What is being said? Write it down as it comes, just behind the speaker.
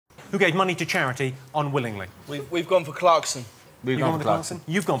who gave money to charity unwillingly? We've gone for Clarkson. You've gone for the Clarkson?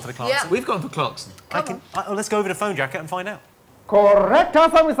 You've gone for the Clarkson? Yeah. We've gone for Clarkson. Let's go over to Fonejacker and find out. Correct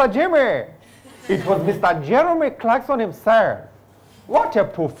answer, Mr. Jimmy. It was Mr. Jeremy Clarkson himself. What a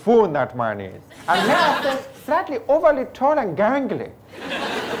buffoon that man is. And may I say, slightly overly tall and gangly.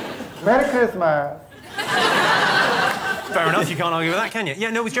 Merry Christmas. Fair enough, you can't argue with that, can you? Yeah,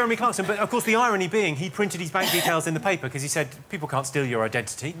 no, it was Jeremy Clarkson, but of course the irony being he printed his bank details in the paper because he said people can't steal your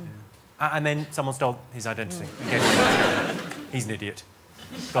identity, and then someone stole his identity. He's an idiot.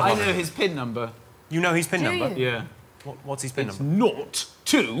 I know his PIN number. You know his PIN number? Yeah. What's his PIN number? 0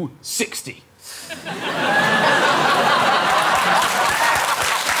 to 60. That's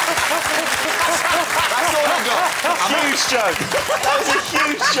all I got. Huge joke. That was a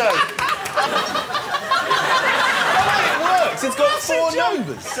huge joke. It works. It's got 4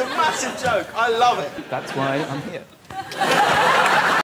 numbers. It's a massive joke. I love it. That's why I'm here.